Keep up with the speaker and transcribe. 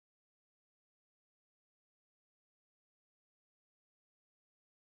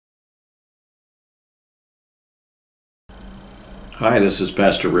Hi, this is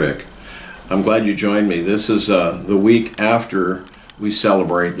Pastor Rick. I'm glad you joined me. This is the week after we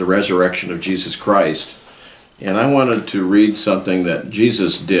celebrate the resurrection of Jesus Christ. And I wanted to read something that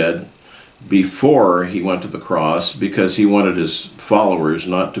Jesus did before he went to the cross because he wanted his followers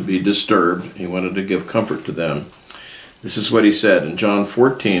not to be disturbed. He wanted to give comfort to them. This is what he said in John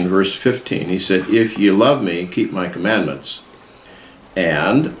 14, verse 15. He said, "If ye love me, keep my commandments.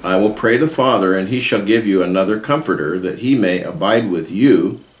 And I will pray the Father, and he shall give you another comforter, that he may abide with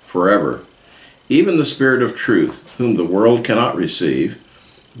you forever. Even the Spirit of truth, whom the world cannot receive,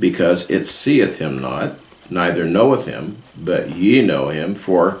 because it seeth him not, neither knoweth him, but ye know him,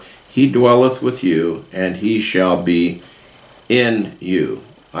 for he dwelleth with you, and he shall be in you.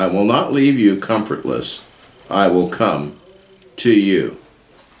 I will not leave you comfortless. I will come to you."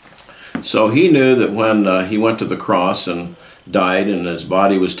 So he knew that when he went to the cross and died and his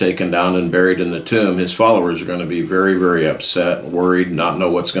body was taken down and buried in the tomb, his followers are going to be very, very upset, worried, not know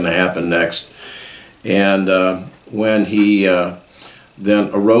what's going to happen next. And when he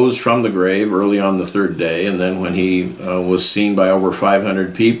then arose from the grave early on the third day, and then when he was seen by over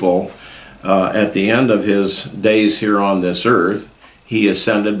 500 people at the end of his days here on this earth, he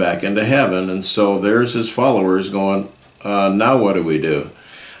ascended back into heaven. And so there's his followers going, now what do we do?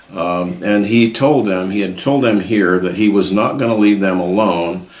 And he had told them here that he was not going to leave them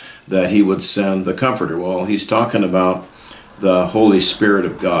alone, that he would send the Comforter. Well, he's talking about the Holy Spirit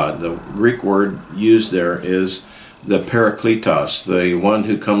of God. The Greek word used there is the Parakletos, the one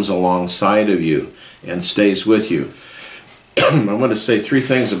who comes alongside of you and stays with you. I want to say three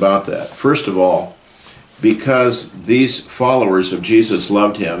things about that. First of all, because these followers of Jesus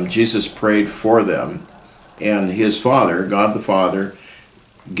loved him, Jesus prayed for them, and his Father, God the Father,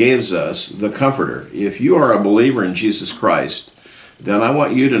 gives us the Comforter. If you are a believer in Jesus Christ, then I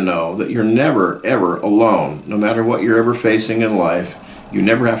want you to know that you're never, ever alone. No matter what you're ever facing in life, you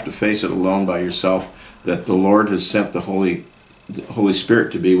never have to face it alone by yourself, that the Lord has sent the Holy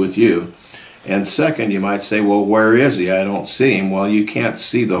Spirit to be with you. And second, you might say, well, where is he? I don't see him. Well, you can't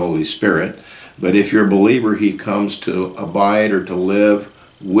see the Holy Spirit, but if you're a believer, he comes to abide or to live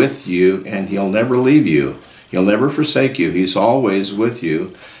with you, and he'll never leave you. He'll never forsake you. He's always with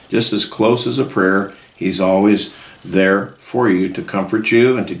you, just as close as a prayer. He's always there for you to comfort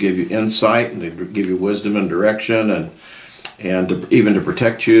you and to give you insight and to give you wisdom and direction and even to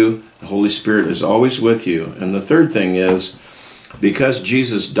protect you. The Holy Spirit is always with you. And the third thing is, because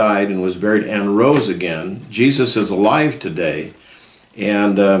Jesus died and was buried and rose again, Jesus is alive today.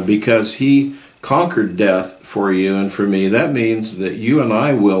 And because he conquered death for you and for me, that means that you and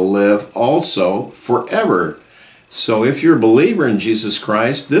I will live also forever. So if you're a believer in Jesus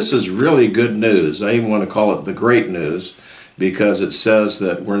Christ, this is really good news. I even want to call it the great news, because it says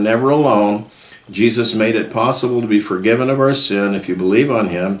that we're never alone. Jesus made it possible to be forgiven of our sin if you believe on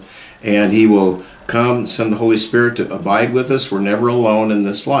him, and he will come, send the Holy Spirit to abide with us. We're never alone in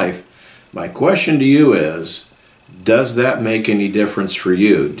this life. My question to you is, does that make any difference for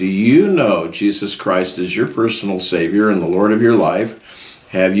you? Do you know Jesus Christ is your personal Savior and the Lord of your life?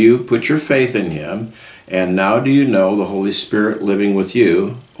 Have you put your faith in him? And now do you know the Holy Spirit living with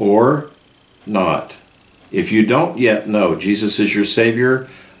you or not? If you don't yet know Jesus is your Savior,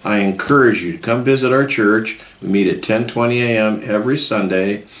 I encourage you to come visit our church. We meet at 10:20 a.m. every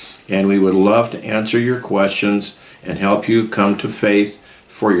Sunday, and we would love to answer your questions and help you come to faith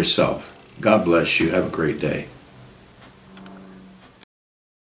for yourself. God bless you. Have a great day.